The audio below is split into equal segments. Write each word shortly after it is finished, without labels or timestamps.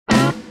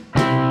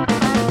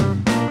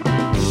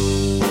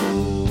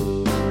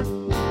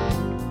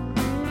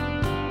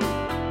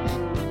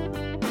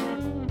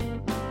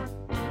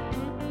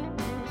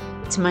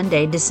It's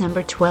Monday,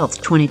 December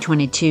 12th,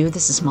 2022.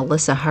 This is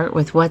Melissa Hart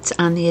with What's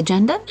on the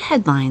Agenda,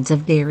 headlines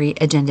of Dairy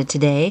Agenda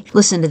Today.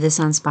 Listen to this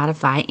on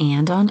Spotify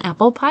and on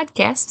Apple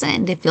Podcasts,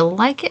 and if you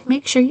like it,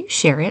 make sure you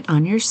share it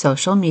on your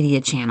social media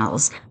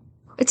channels.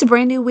 It's a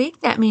brand new week.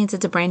 That means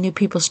it's a brand new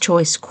People's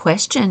Choice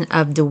question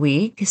of the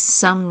week.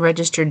 Some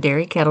registered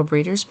dairy cattle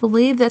breeders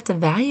believe that the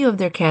value of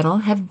their cattle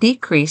have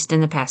decreased in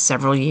the past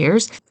several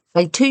years.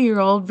 A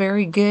 2-year-old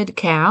very good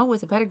cow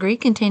with a pedigree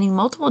containing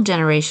multiple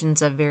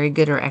generations of very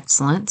good or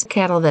excellent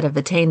cattle that have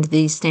attained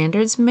these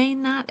standards may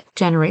not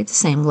generate the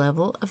same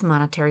level of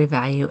monetary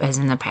value as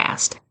in the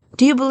past.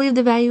 Do you believe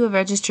the value of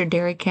registered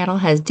dairy cattle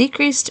has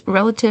decreased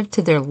relative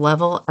to their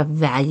level of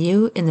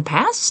value in the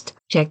past?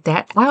 Check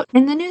that out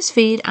in the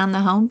newsfeed on the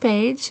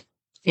homepage.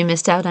 If you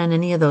missed out on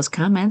any of those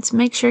comments,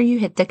 make sure you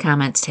hit the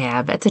comments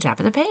tab at the top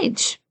of the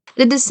page.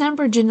 The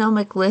December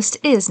genomic list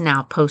is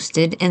now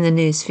posted in the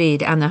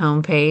newsfeed on the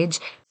homepage.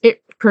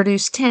 It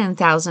produced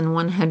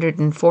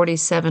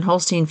 10,147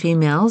 Holstein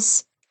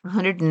females,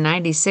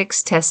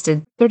 196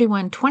 tested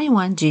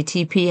 3121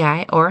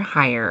 GTPI or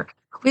higher.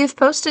 We have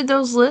posted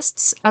those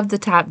lists of the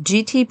top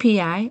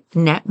GTPI,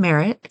 net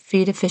merit,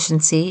 feed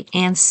efficiency,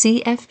 and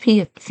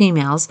CFP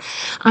females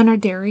on our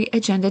Dairy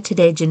Agenda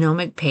Today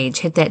genomic page.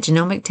 Hit that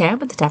genomic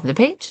tab at the top of the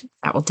page.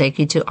 That will take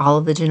you to all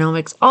of the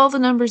genomics, all the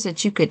numbers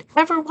that you could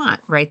ever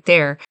want right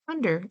there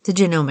under the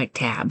genomic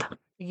tab. Are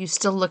you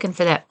still looking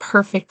for that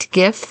perfect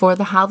gift for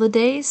the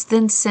holidays?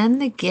 Then send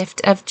the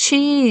gift of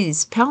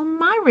cheese,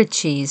 Palmyra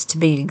cheese to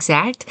be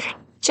exact.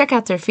 Check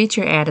out their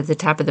feature ad at the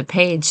top of the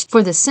page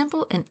for the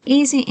simple and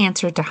easy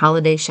answer to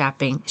holiday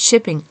shopping,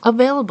 shipping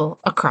available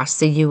across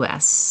the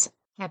U.S.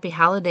 Happy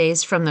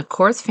holidays from the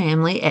Korth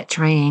family at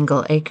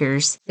Triangle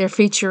Acres. They're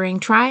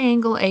featuring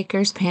Triangle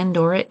Acres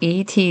Pandora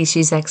ET.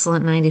 She's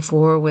excellent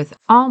 94 with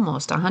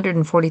almost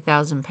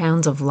 140,000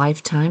 pounds of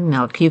lifetime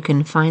milk. You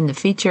can find the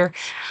feature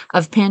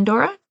of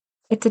Pandora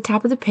at the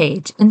top of the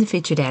page in the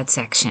featured ad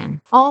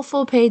section. All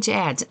full-page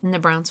ads in the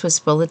Brown Swiss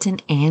Bulletin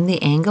and the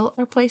Angle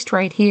are placed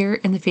right here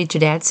in the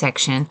featured ad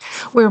section,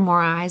 where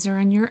more eyes are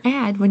on your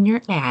ad when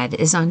your ad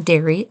is on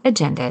Dairy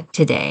Agenda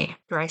Today.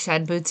 Dry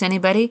shod boots,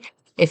 anybody?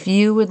 If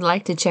you would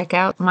like to check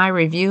out my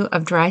review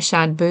of dry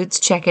shod boots,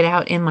 check it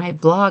out in my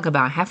blog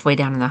about halfway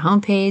down on the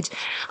homepage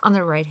on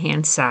the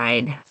right-hand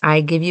side. I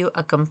give you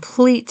a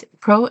complete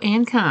pro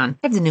and con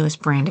of the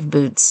newest brand of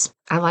boots.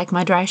 I like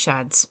my dry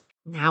shods.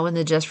 Now in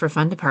the Just for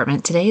Fun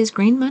department, today is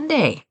Green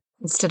Monday.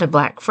 Instead of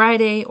Black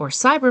Friday or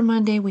Cyber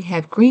Monday, we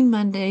have Green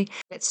Monday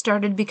that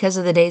started because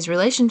of the day's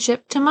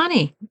relationship to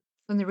money.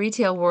 In the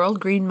retail world,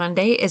 Green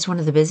Monday is one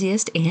of the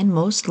busiest and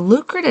most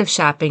lucrative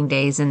shopping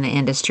days in the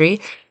industry,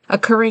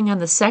 occurring on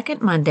the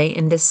second Monday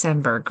in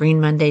December.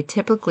 Green Monday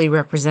typically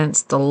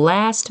represents the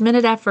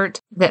last-minute effort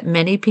that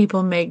many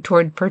people make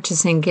toward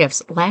purchasing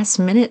gifts. Last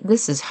minute?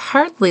 This is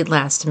hardly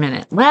last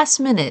minute. Last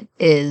minute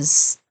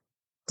is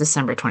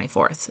December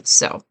 24th,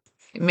 so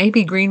it may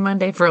be Green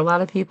Monday for a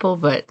lot of people,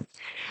 but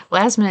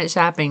last-minute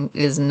shopping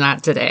is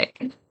not today.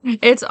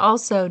 It's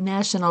also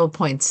National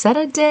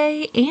Poinsettia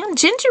Day and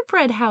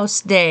Gingerbread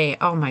House Day.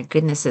 Oh my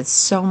goodness, it's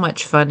so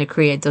much fun to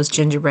create those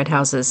gingerbread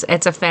houses.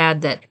 It's a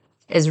fad that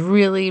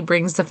really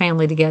brings the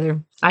family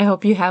together. I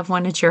hope you have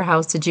one at your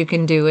house that you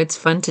can do. It's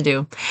fun to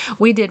do.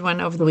 We did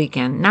one over the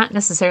weekend. Not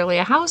necessarily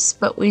a house,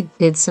 but we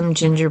did some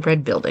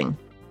gingerbread building.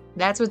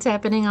 That's what's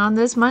happening on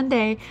this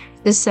Monday,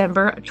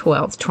 December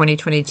 12th,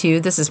 2022.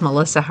 This is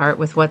Melissa Hart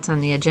with What's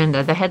on the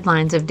Agenda, the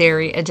headlines of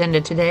Dairy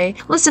Agenda Today.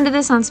 Listen to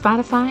this on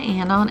Spotify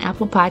and on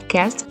Apple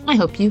Podcasts. I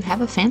hope you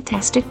have a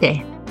fantastic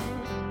day.